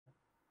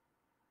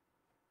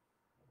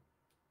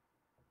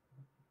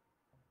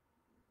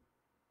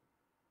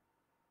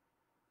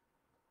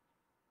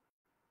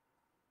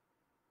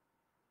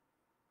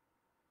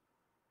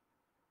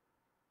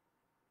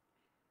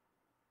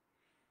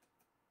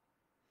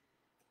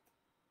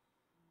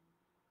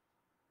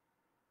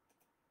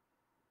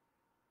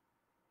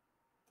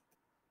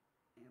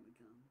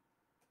go.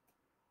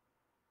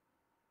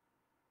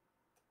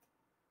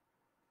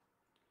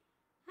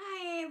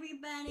 Hi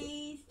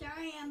everybody.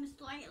 Sorry I'm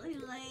slightly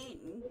late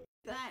and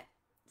got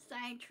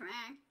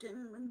sidetracked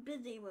and was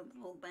busy with a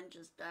whole bunch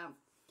of stuff.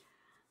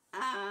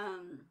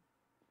 Of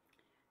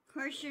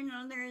course, you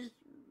know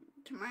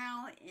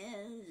tomorrow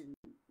is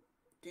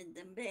the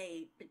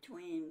debate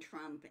between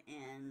Trump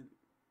and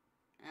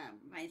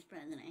Vice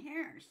President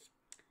Harris.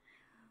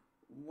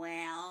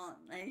 Well,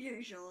 as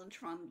usual,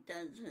 Trump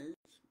does his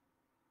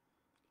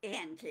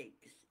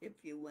antics, if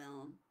you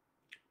will,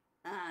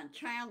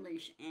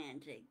 childish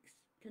antics.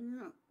 Because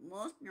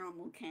most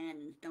normal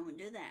candidates don't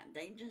do that.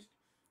 They just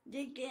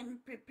dig in,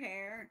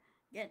 prepare,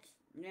 get,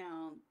 you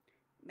know,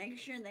 make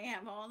sure they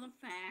have all the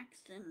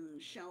facts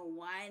and show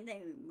why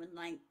they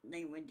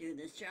would do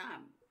this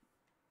job.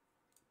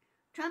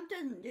 Trump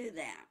doesn't do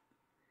that.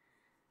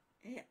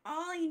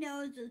 All he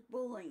knows is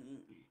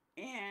bullying.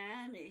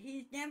 And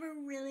he's never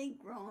really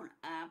grown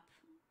up,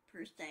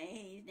 per se.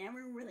 He's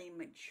never really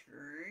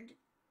matured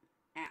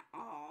at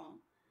all.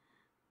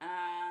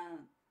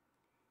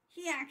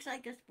 He acts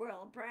like a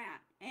spoiled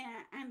brat.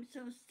 And I'm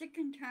so sick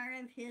and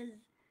tired of his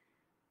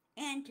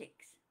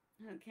antics.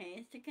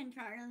 Okay? Sick and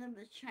tired of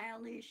his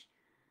childish,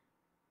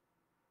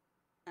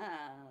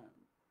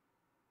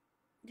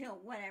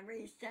 whatever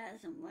he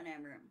says and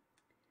whatever.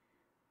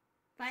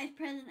 Vice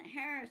President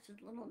Harris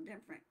is a little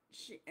different.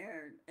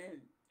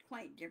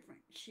 Quite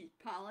different. She's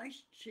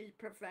polished, she's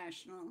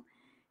professional,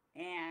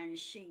 and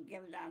she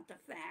gives out the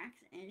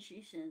facts, and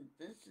she says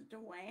this is the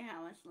way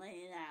how it's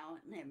laid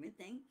out and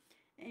everything,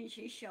 and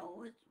she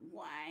shows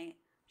why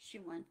she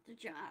wants the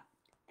job.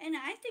 And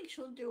I think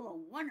she'll do a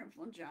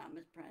wonderful job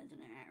as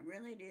president. I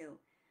really do.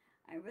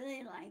 I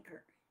really like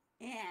her.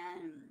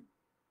 And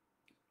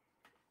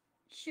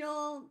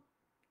she'll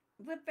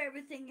whip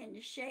everything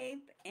into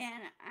shape,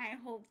 and I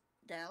hope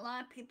that a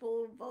lot of people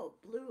will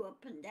vote blue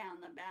up and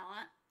down the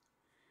ballot.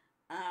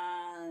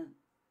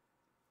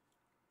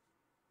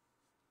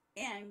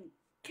 And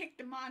kick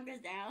the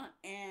MAGAs out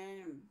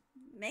and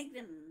make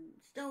them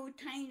so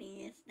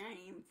tiny it's not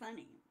even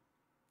funny.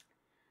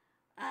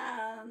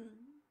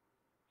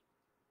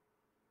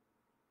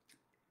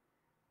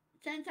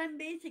 Since I'm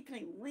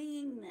basically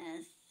winging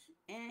this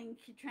and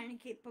trying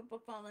to keep up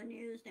with all the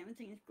news and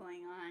everything that's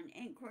going on,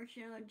 and of course,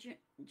 you know,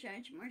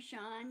 Judge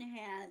Marchand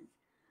has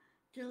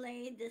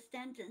delayed the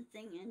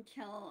sentencing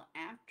until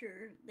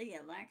after the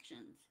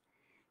elections.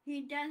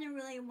 He doesn't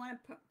really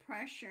want to put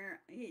pressure,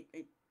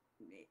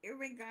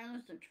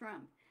 regardless of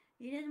Trump,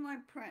 he doesn't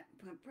want to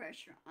put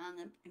pressure on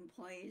the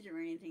employees or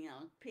anything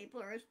else.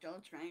 People are still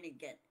trying to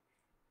get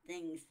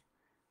things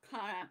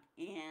caught up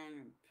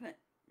and put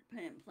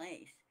in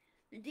place.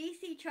 The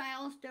D.C.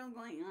 trial is still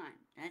going on.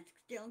 That's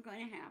still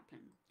going to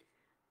happen.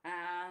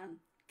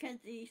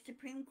 Because the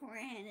Supreme Court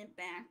handed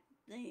back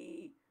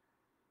the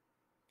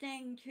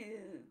thing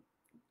to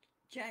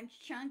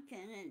Judge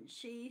Chunkin, and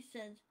she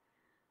says,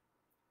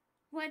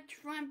 what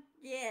Trump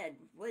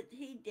did,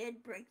 he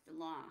did break the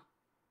law.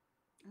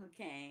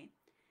 Okay?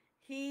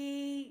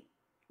 He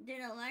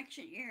did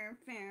election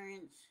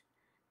interference,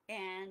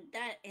 and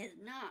that is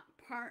not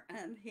part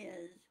of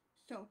his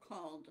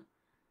so-called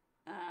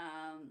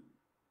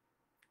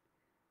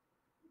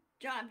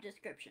job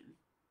description.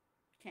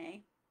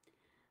 Okay?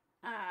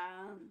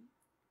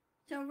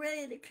 So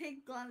really the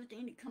kid gloves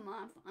need to come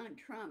off on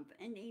Trump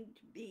and he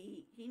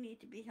needs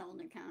to be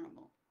held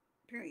accountable.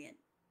 Period.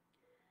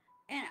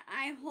 And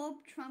I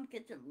hope Trump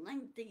gets a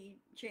lengthy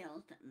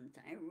jail sentence.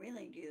 I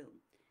really do.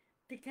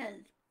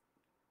 Because,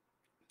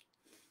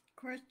 of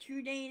course,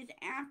 2 days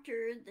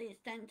after the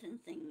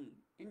sentencing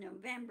in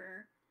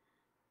November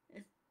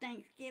is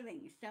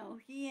Thanksgiving. So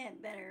he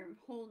had better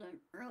hold an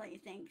early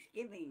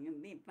Thanksgiving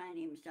and be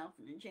finding himself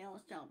in a jail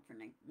cell for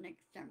the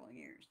next several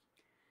years.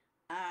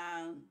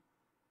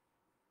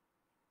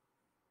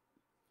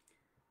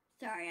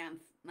 Sorry,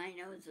 my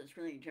nose is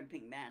really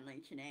dripping badly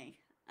today.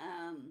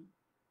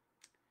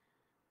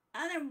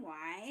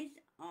 Otherwise,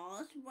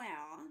 all is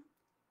well.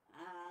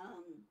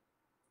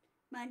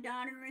 My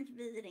daughter is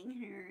visiting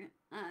her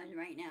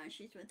right now.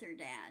 She's with her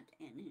dad,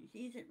 and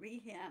he's at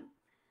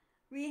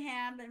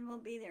rehab, and will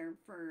be there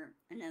for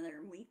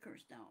another week or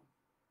so.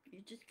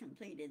 He just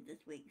completed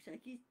this week, so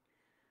he's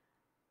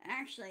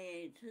actually,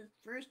 it's his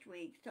first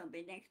week, so it'll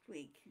be next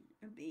week.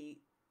 It'll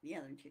be the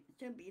other two.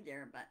 So he'll be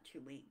there about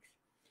 2 weeks.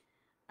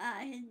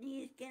 His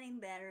knee is getting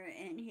better,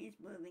 and he's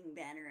moving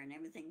better and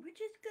everything, which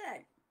is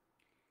good.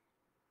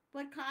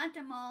 What caused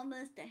him all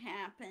this to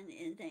happen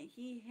is that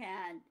he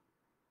had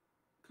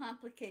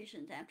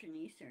complications after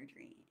knee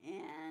surgery,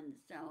 and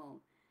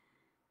so,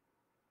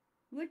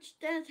 which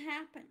does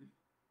happen.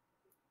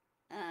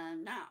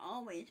 Not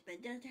always, but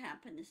it does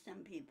happen to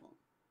some people.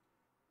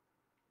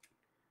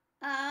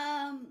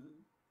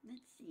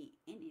 Let's see,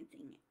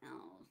 anything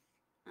else?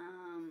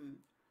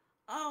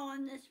 Oh,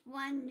 and this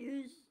one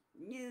news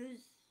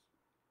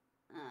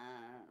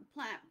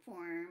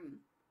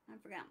platform, I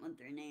forgot what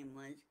their name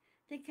was,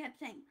 they kept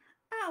saying,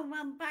 oh,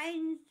 well,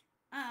 Biden's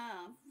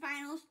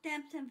final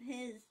steps of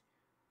his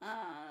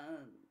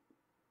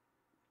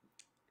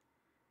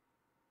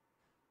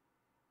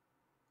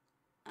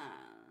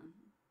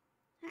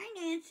Hi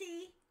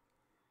Nancy.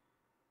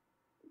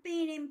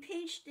 Being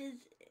impeached is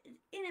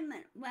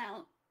intimate.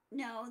 Well,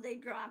 no, they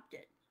dropped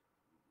it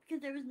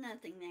because there was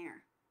nothing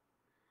there.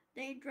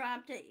 They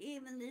dropped it.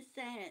 Even the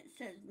Senate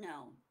says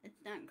no,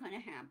 it's not going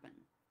to happen.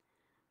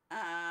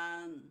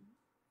 Um,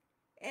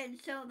 and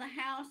so the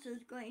House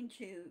is going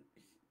to,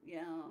 you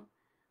know,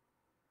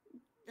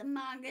 the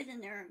MAGAs in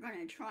there are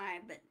going to try,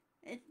 but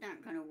it's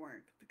not going to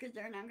work because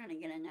they're not going to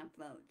get enough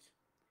votes.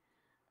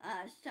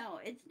 So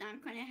it's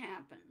not going to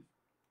happen.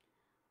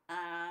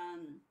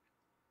 Um,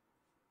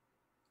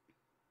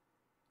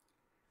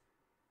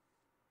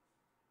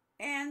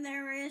 and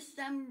there is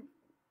some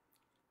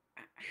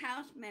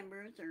House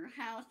members or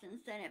House and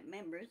Senate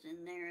members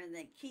in there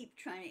that keep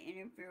trying to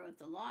interfere with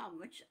the law,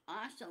 which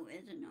also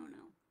is a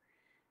no-no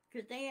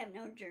because they have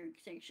no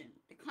jurisdiction.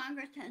 The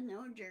Congress has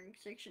no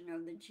jurisdiction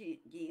over the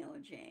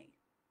DOJ.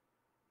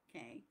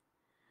 Okay,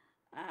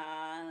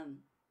 um,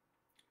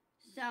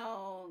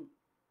 so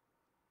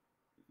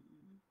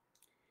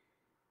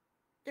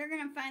they're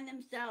going to find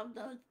themselves.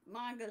 Those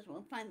MAGAs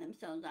will find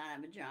themselves out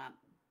of a job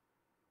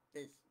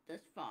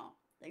this fall.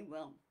 They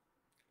will,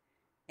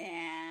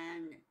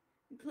 and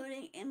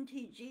including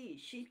MTG,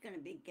 she's going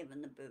to be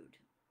given the boot.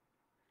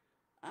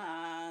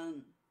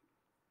 Um,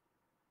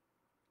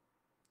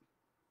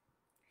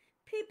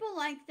 People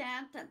like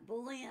that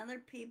bully other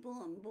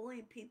people and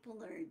bully people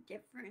that are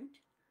different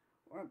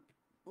or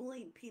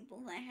bully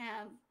people that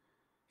have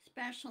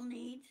special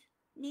needs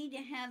need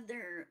to have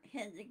their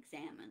heads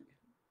examined.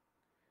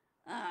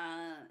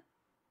 Uh,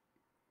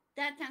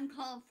 that's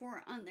uncalled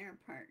for on their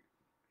part.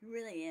 It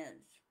really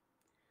is.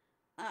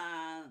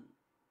 Um,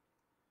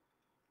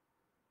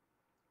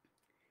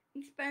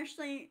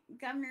 Especially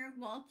Governor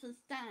Walz's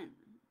son.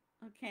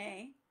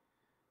 Okay,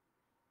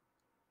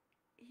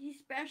 he's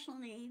special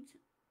needs,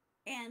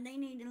 and they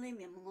need to leave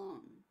him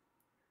alone.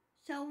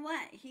 So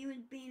what? He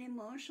was being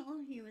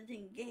emotional, he was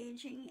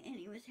engaging, and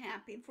he was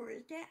happy for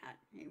his dad.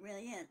 He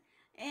really is.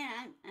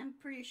 And I'm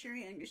pretty sure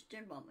he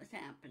understood what was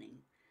happening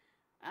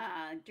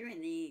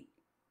during the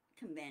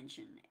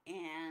convention.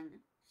 And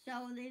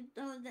so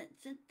those that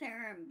sit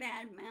there and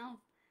badmouth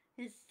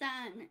his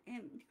son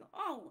and go,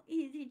 oh,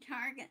 easy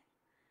target.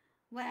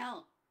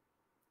 Well,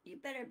 you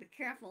better be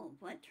careful of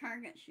what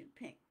targets you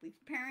pick, because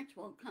parents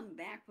will come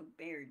back with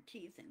bared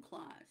teeth and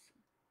claws.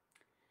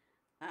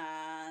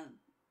 Uh,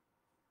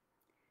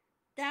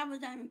 that was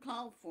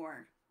uncalled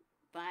for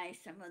by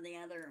some of the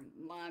other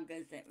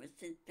MAGAs that was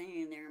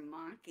sitting there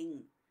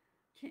mocking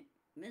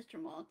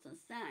Mr. Walton's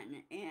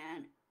son,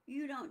 and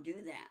you don't do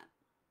that.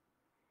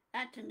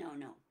 That's a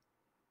no-no.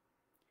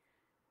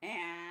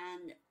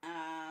 And,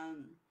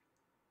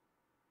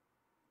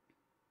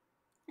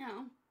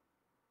 no.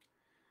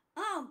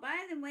 Oh,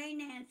 by the way,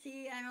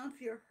 Nancy, I don't know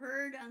if you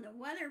heard on the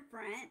weather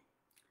front,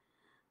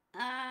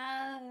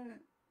 I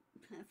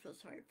feel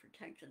sorry for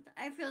Texas.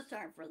 I feel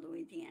sorry for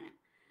Louisiana.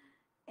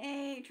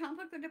 A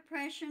tropical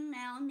depression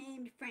now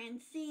named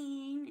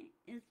Francine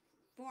is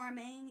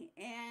forming,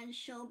 and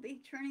she'll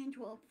be turning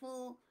to a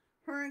full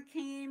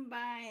hurricane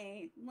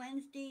by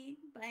Wednesday,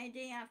 by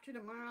day after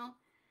tomorrow.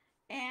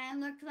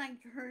 And looks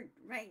like her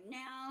right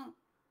now,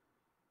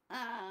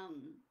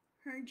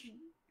 her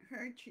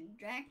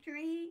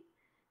trajectory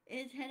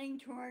is heading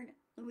toward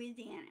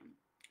Louisiana.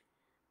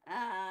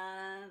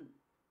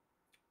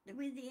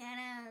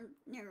 Louisiana,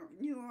 near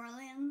New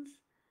Orleans,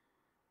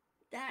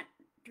 that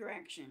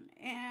direction.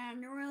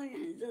 And New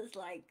Orleans is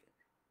like,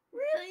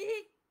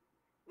 really?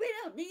 We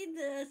don't need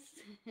this.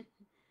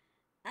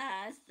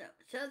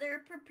 So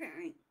they're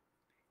preparing.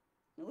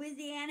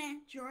 Louisiana,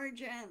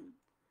 Georgia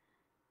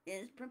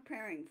is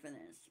preparing for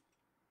this.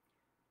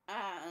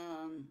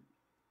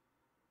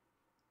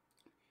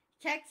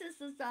 Texas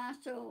is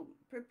also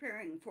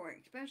preparing for it,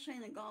 especially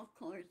in the Gulf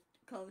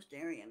Coast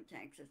area of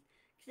Texas.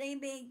 They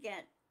may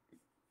get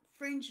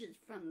fringes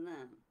from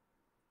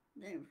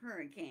the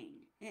hurricane,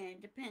 and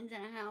it depends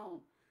on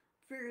how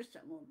fierce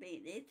it will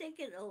be. They think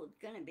it's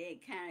going to be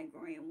a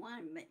Category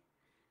 1, but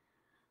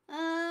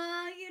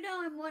you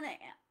don't want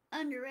to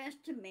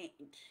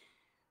underestimate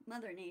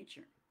Mother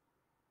Nature.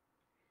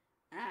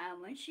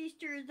 When she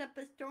stirs up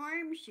a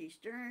storm, she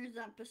stirs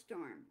up a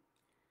storm.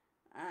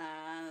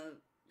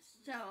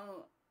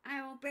 So I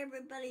hope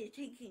everybody's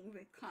taking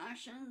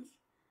precautions.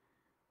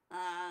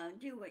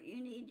 Do what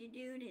you need to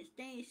do to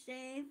stay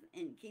safe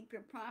and keep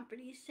your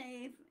property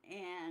safe,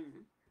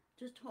 and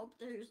just hope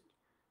there's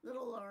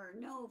little or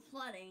no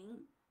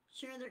flooding.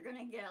 Sure, they're going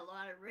to get a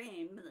lot of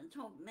rain, but let's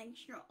hope, make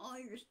sure all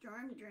your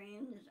storm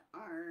drains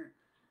are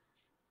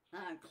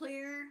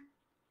clear,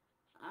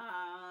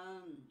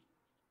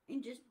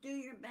 and just do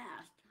your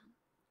best.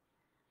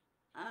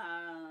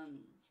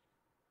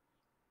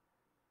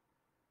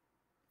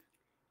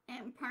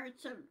 And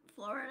parts of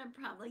Florida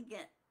probably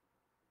get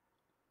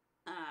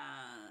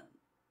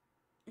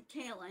the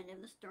tail end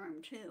of the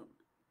storm too.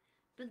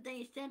 But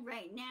they said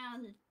right now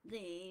that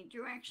the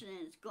direction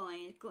it's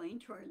going is going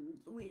toward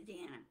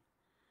Louisiana.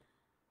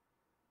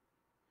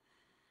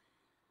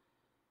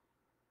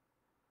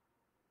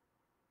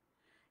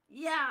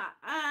 Yeah,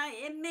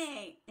 it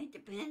may. It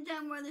depends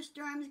on where the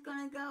storm's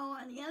going to go.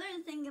 And the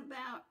other thing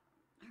about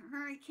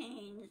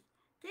hurricanes,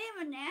 they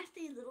have a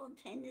nasty little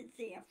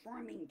tendency of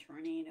forming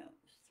tornadoes.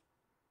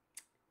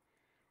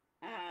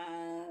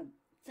 Uh,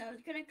 so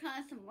it's going to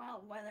cause some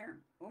wild weather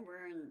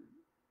over in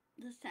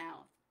the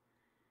south.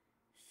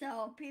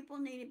 So people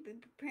need to be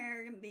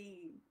prepared and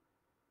be,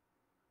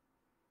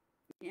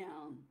 you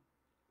know,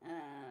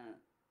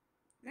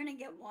 going to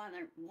get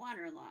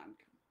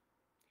waterlogged.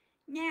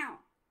 Now,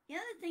 the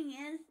other thing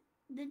is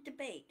the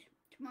debate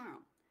tomorrow.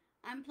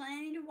 I'm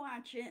planning to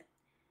watch it.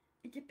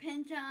 It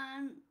depends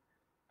on.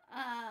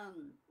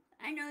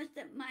 I noticed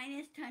that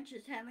Midas Touch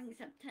is having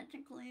some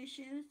technical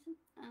issues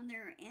on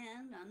their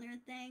end, on their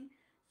thing.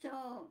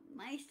 So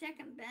my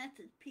second best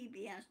is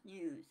PBS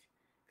News,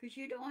 because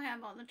you don't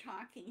have all the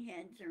talking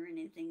heads or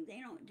anything. They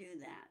don't do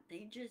that.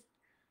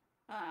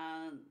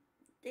 Um,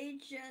 they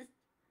just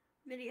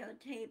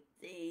videotape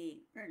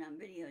or not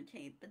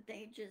videotape, but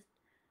they just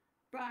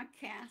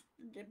broadcast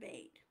the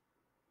debate.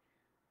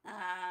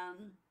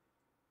 Um,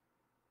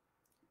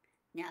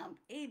 Now,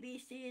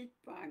 ABC is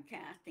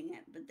broadcasting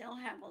it, but they'll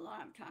have a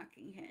lot of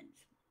talking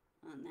heads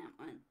on that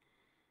one.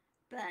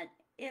 But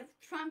if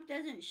Trump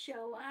doesn't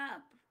show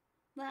up,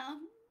 well,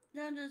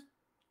 they'll just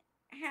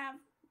have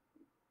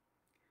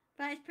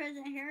Vice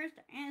President Harris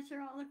to answer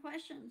all the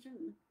questions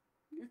and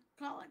just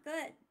call it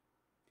good.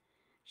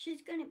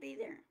 She's going to be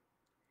there.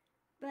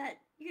 But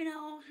you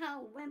know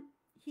how wimp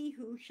he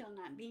who shall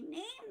not be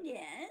named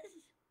is?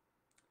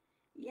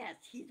 Yes,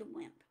 he's a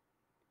wimp.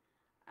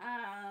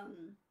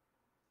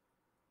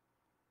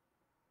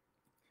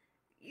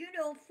 You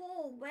know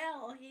full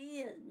well he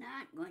is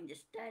not going to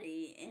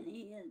study and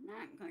he is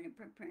not going to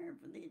prepare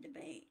for the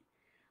debate.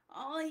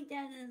 All he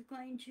does is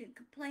going to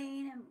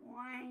complain and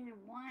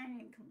whine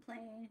and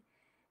complain,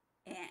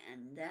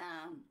 and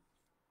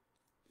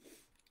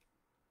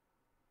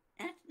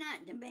that's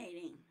not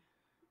debating.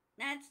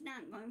 That's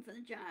not going for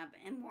the job,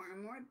 and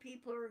more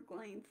people are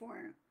going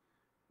for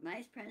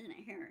Vice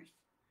President Harris.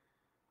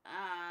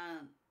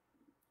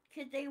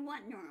 Because they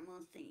want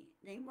normalcy.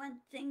 They want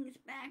things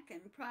back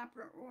in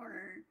proper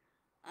order.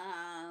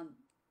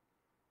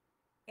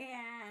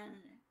 And,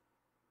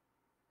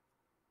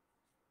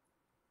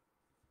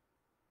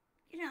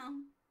 you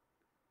know,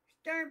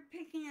 start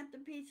picking up the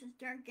pieces,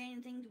 start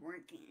getting things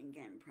working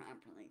again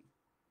properly.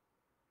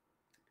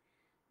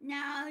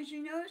 Now, as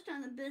you noticed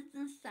on the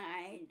business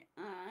side,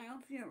 I don't know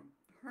if you've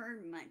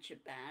heard much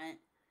about it.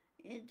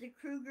 It's the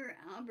Kruger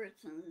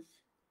Albertsons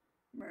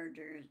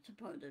merger,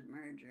 supposed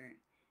merger.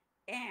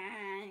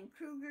 And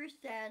Kruger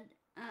said,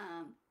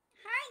 hi,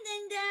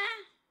 Linda.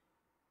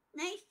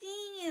 Nice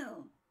seeing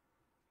you.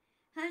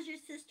 How's your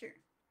sister?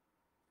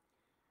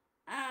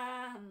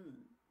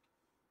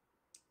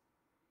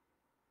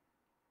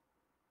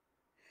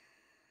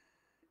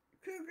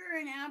 Kruger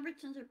and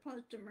Albertsons are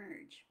supposed to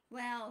merge.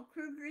 Well,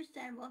 Kruger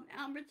said, well, if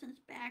Albertsons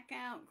back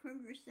out,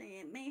 Kruger said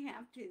it may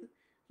have to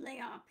lay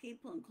off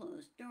people and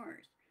close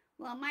stores.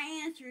 Well,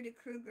 my answer to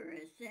Kruger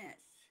is this.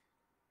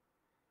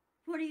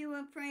 What are you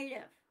afraid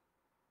of?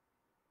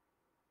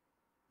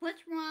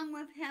 What's wrong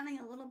with having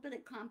a little bit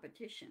of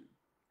competition?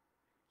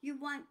 You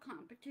want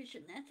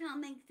competition. That's how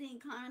it makes the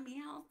economy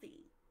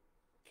healthy.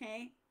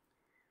 Okay?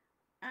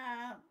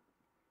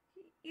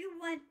 You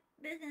want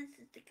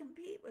businesses to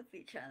compete with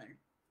each other.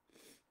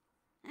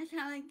 That's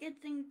how it gets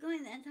things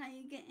going. That's how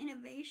you get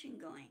innovation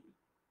going.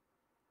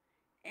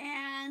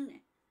 And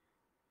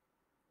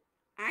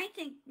I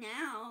think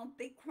now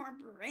big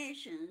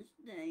corporations,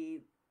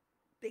 the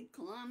big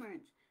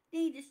conglomerates,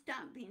 need to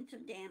stop being so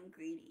damn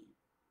greedy.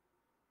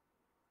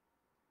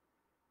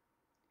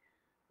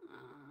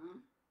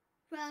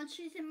 Well,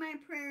 she's in my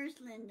prayers,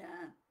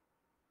 Linda.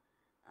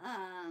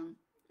 I'm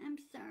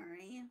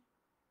sorry.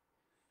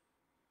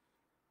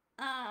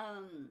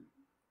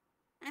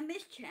 I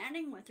miss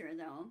chatting with her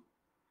though.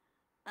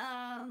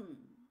 Um,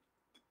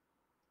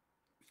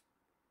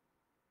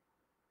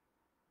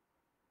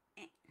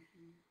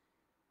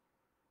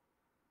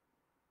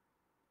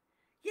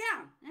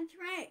 yeah, that's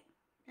right.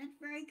 That's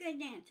very good,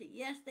 Nancy.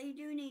 Yes, they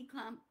do need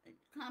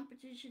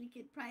competition to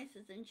keep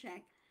prices in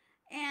check.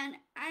 And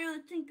I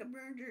don't think a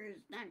merger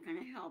is not going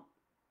to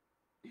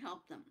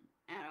help them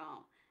at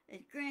all.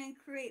 It's going to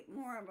create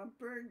more of a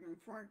burden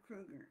for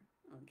Kruger.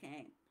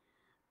 Okay.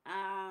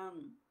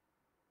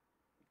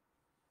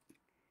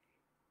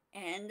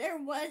 And there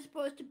was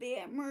supposed to be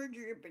a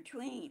merger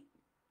between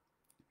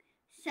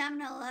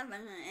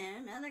 7-Eleven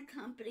and another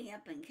company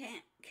up in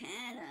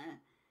Canada.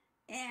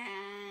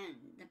 And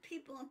the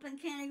people up in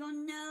Canada go,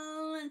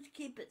 no, let's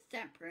keep it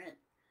separate.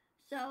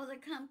 So the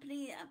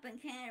company up in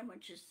Canada,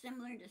 which is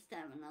similar to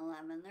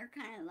 7-Eleven, they're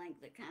kind of like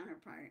the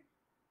counterpart.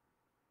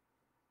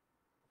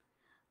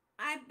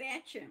 I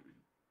bet you.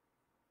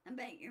 I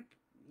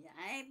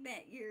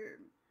bet your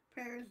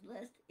prayers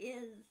list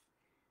is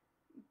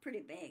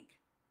pretty big.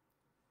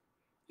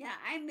 Yeah,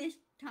 I missed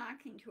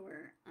talking to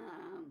her.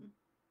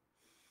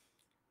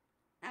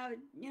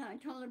 I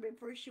told her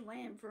before she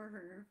went in for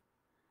her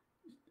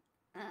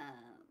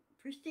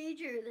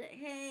procedure that,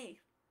 hey,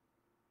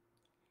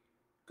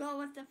 go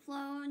with the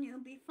flow and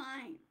you'll be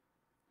fine.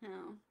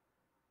 No,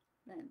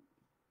 but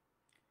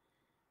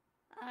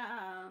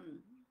um,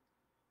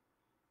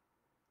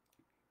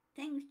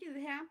 things do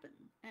happen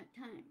at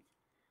times.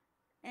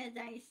 As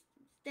I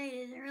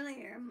stated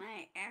earlier,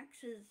 my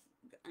ex is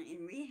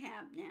in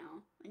rehab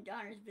now. My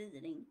daughter's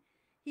visiting.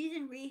 He's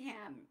in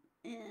rehab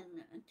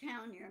in a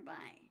town nearby,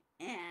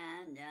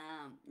 and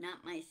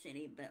not my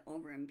city, but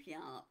over in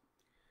Puyallup.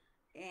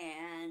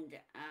 And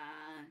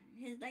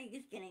his leg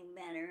is getting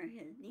better.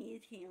 His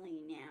knee's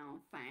healing now,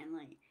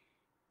 finally.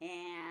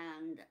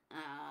 And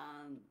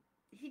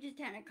he just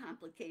had a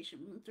complication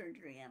from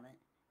surgery of it.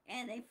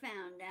 And they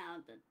found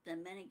out that the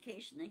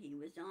medication that he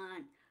was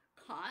on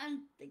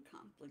caused the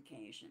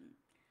complication.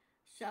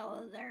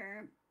 So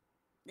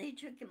they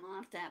took him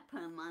off that,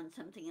 put him on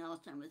something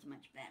else, and was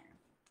much better.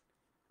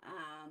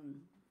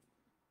 Um,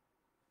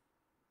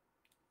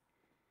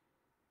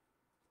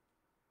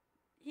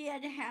 he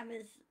had to have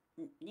his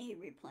knee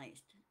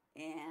replaced,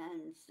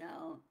 and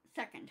so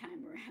second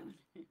time around,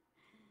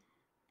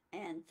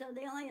 and so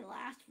they only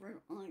last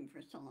for only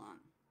for so long.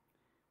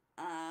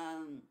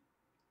 Um,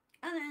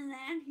 Other than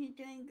that, he's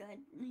doing good,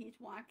 and he's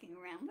walking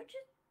around, which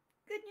is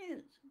good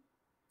news.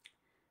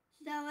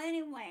 So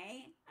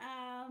anyway,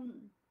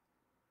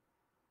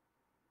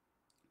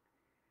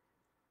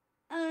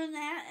 other than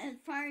that, as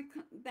far as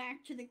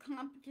back to the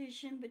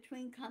competition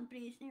between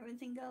companies and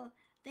everything go,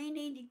 they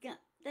need to go,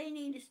 they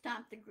need to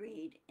stop the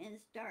greed and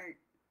start.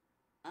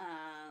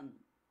 Um,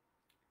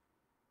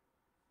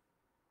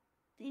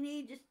 they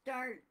need to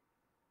start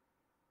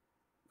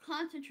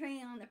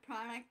concentrating on the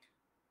product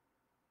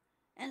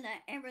and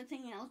let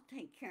everything else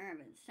take care of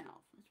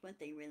itself. Is what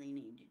they really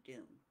need to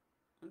do.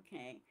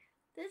 Okay,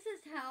 this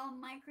is how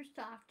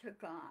Microsoft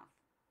took off.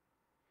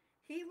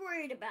 He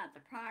worried about the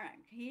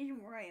product. He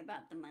didn't worry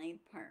about the money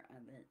part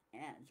of it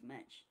as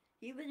much.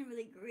 He wasn't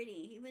really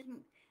greedy. He was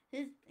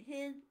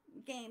his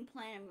game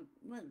plan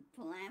was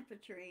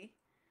philanthropy.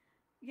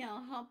 You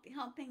know,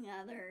 helping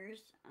others,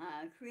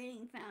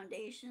 creating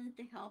foundations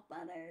to help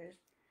others,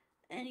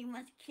 and he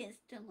wants kids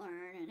to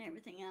learn and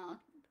everything else.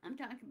 I'm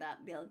talking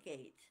about Bill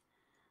Gates.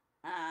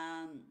 Of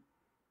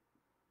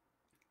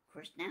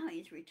course, now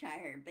he's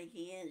retired, but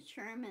he is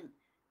Chairman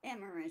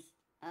Emeritus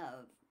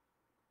of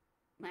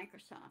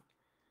Microsoft.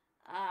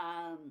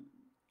 Um,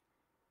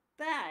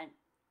 but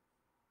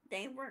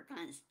they work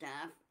on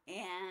stuff,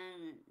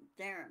 and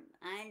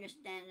I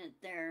understand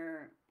that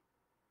their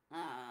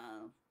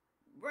uh,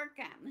 work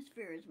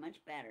atmosphere is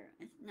much better.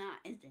 It's not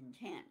as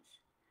intense.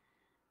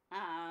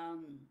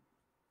 Um,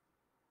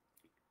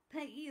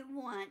 but you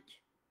want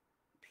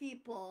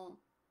people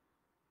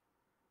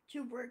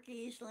to work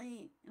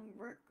easily and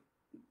work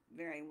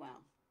very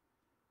well.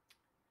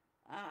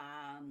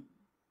 Um,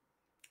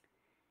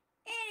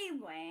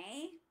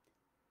 anyway,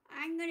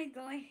 I'm going to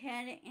go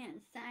ahead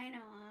and sign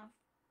off.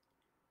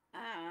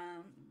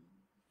 Um,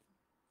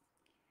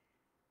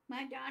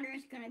 my daughter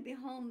is going to be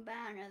home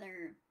about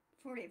another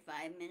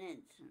 45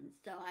 minutes, and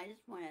so I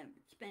just want to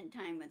spend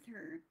time with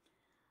her.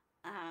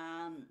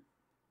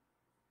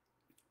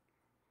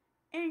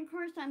 And of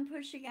course, I'm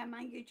pushing on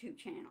my YouTube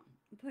channel.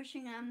 I'm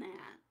pushing on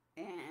that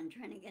and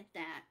trying to get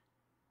that,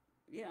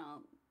 you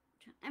know,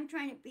 I'm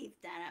trying to beef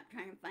that up,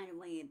 trying to find a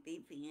way of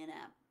beefing it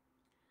up.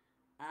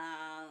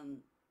 Um,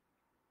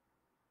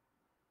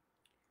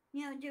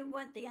 do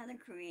what the other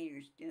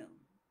creators do.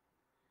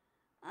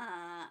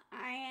 I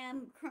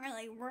am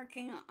currently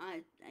working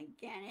on,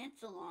 again,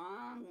 it's a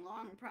long,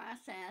 long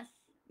process.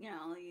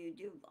 You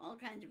do all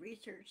kinds of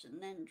research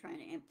and then trying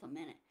to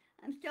implement it.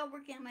 I'm still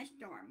working on my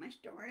store. My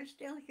store is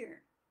still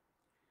here.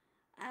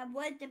 I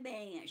was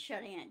debating it,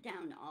 shutting it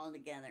down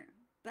altogether,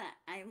 but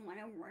I want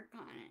to work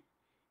on it.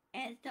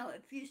 And so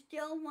if you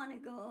still want to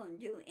go and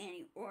do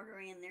any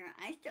ordering in there,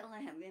 I still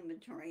have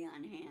inventory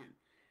on hand.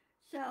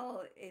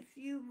 So if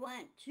you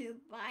want to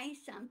buy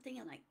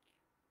something like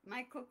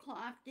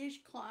microcloth,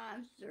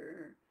 dishcloths,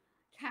 or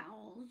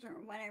towels, or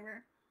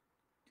whatever,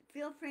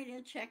 feel free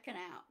to check it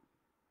out.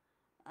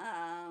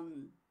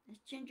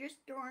 It's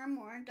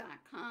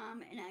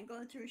gingerstoremore.com, and I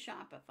go through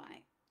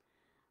Shopify.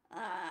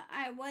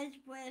 I was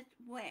with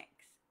Wix.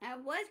 I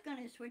was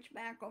going to switch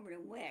back over to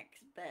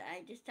Wix, but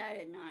I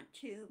decided not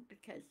to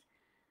because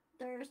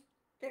they're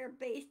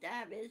based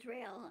out of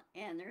Israel,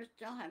 and they're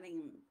still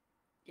having,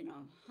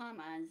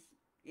 Hamas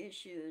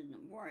issues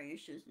and war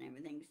issues and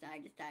everything, so I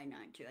decided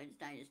not to. I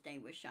decided to stay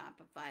with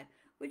Shopify,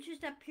 which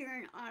is up here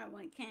in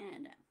Ottawa,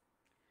 Canada.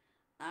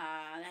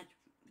 That's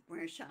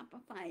where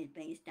Shopify is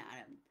based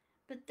out of.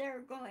 But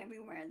they're go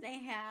everywhere.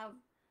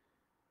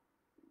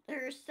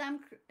 There's some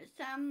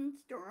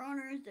store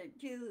owners that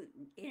do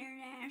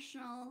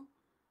international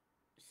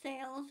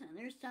sales, and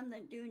there's some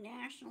that do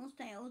national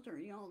sales or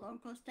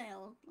local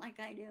sales like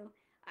I do.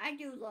 I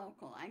do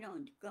local. I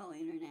don't go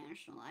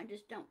international. I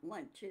just don't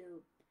want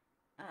to.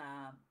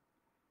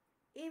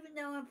 Even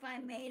though if I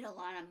made a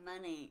lot of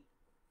money,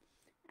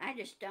 I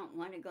just don't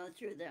want to go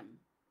through the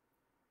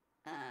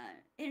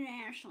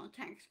international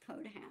tax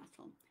code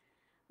hassle.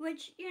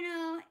 Which,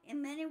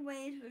 in many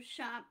ways with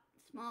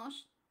small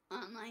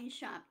online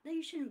shop,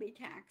 they shouldn't be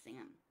taxing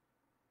them.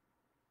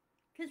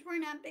 Because we're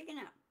not big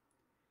enough.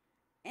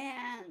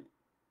 And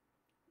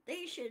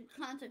they should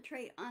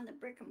concentrate on the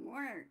brick and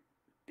mortar,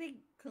 big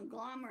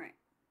conglomerate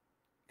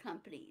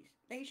companies.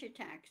 They should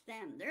tax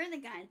them. They're the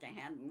guys that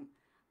have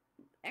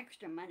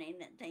extra money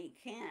that they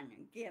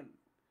can give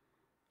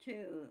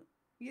to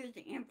use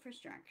the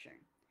infrastructure.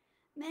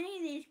 Many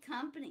of these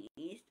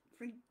companies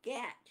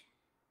forget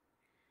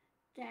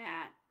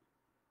that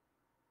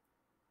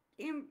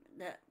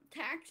the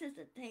taxes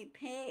that they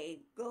pay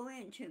go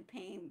into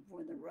paying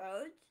for the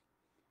roads,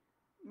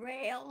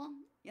 rail.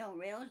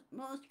 Rail.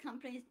 Most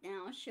companies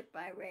now ship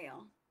by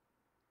rail.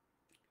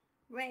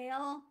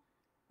 Rail.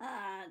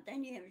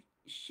 Then you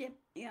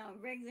have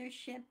regular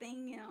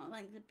shipping.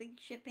 Like the big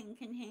shipping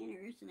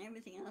containers and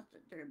everything else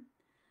that they're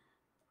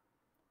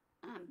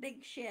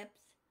big ships.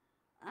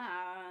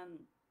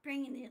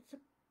 Bringing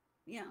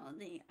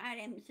the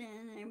items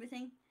in and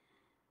everything.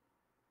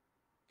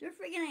 They're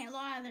forgetting a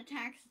lot of the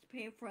taxes to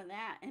pay for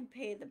that and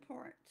pay the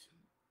ports.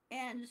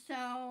 And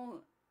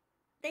so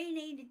they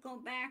need to go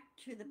back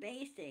to the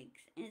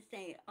basics and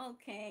say,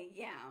 okay,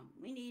 yeah,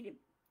 we need to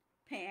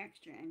pay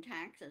extra in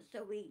taxes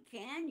so we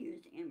can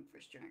use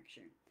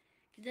infrastructure.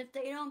 Because if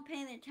they don't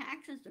pay the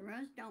taxes, the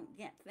roads don't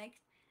get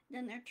fixed,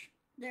 then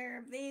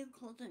their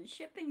vehicles and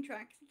shipping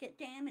trucks get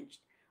damaged,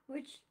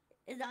 which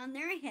is on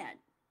their head,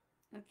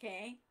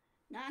 okay?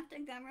 Not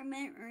the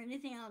government or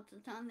anything else.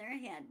 It's on their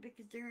head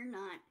because they're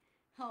not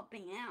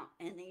helping out,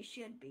 and they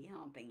should be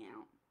helping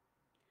out.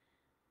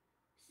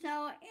 So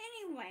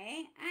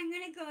anyway, I'm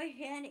going to go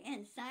ahead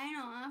and sign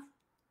off.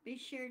 Be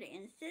sure to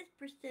insist,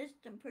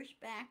 persist, and push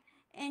back.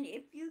 And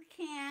if you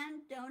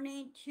can,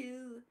 donate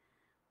to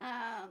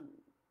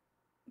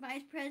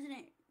Vice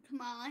President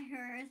Kamala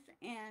Harris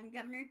and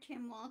Governor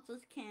Tim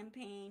Walz's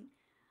campaign,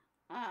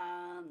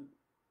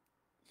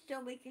 so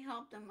we can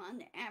help them on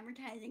the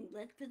advertising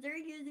blitz, because they're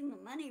using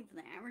the money for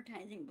the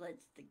advertising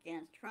blitz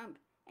against Trump,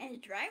 and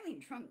it's driving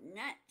Trump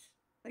nuts,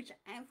 which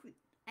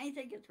I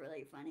think it's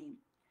really funny.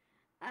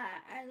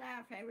 I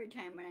laugh every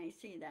time when I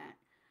see that.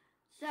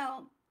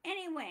 So,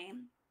 anyway,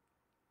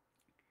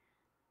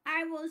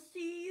 I will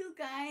see you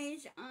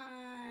guys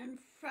on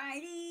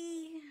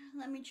Friday.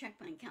 Let me check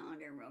my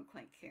calendar real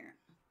quick here.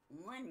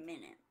 1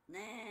 minute.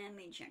 Let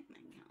me check my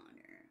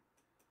calendar.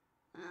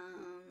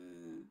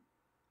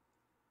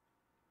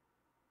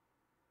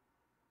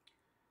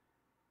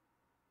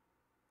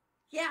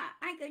 Yeah,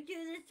 I could do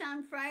this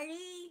on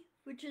Friday,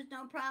 which is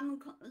no problem.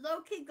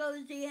 Loki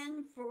goes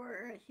in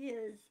for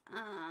his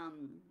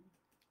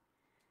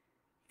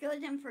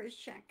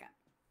checkup.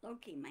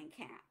 Loki, my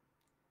cat.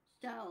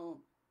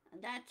 So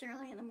that's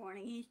early in the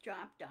morning. He's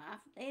dropped off.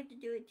 They have to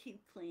do a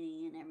teeth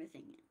cleaning and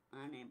everything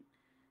on him.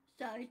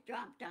 So he's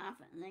dropped off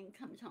and then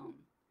comes home.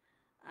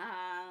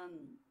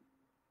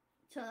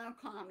 So they'll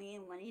call me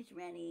when he's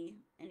ready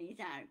and he's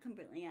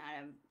completely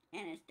out of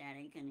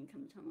anesthetic, and he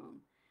comes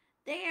home.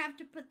 They have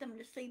to put them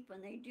to sleep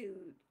when they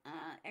do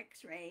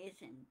x-rays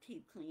and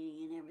teeth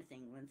cleaning and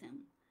everything with him.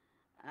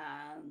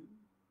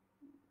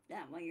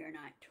 That way you're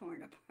not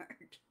torn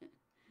apart.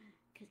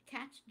 Because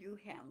cats do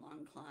have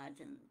long claws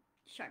and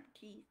sharp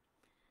teeth.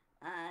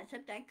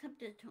 Except I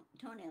clipped his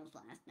toenails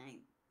last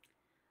night.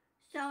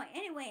 So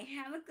anyway,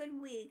 have a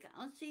good week.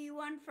 I'll see you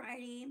on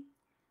Friday.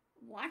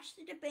 Watch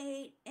the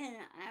debate, and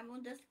I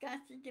will discuss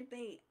the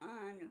debate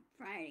on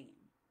Friday.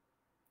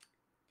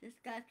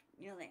 Discuss,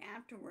 the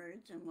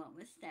afterwards and what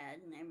was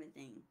said and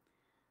everything.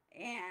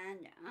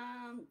 And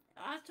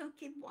also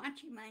keep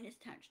watching Minus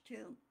Touch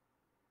too,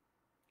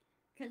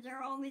 because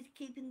they're always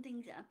keeping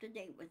things up to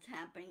date what's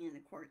happening in the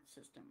court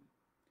system.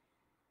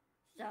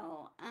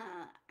 So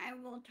I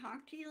will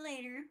talk to you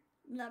later.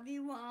 Love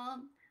you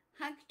all.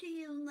 Hugs to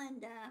you,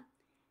 Linda.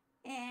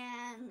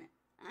 And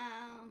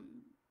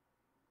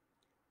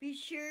be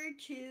sure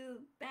to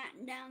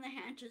batten down the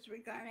hatches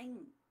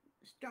regarding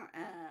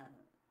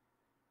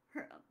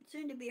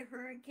soon to be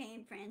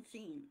Hurricane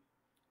Francine.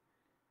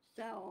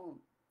 So,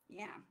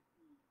 yeah.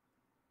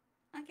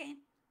 Okay.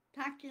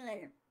 Talk to you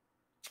later.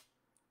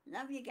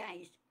 Love you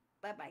guys.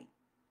 Bye-bye.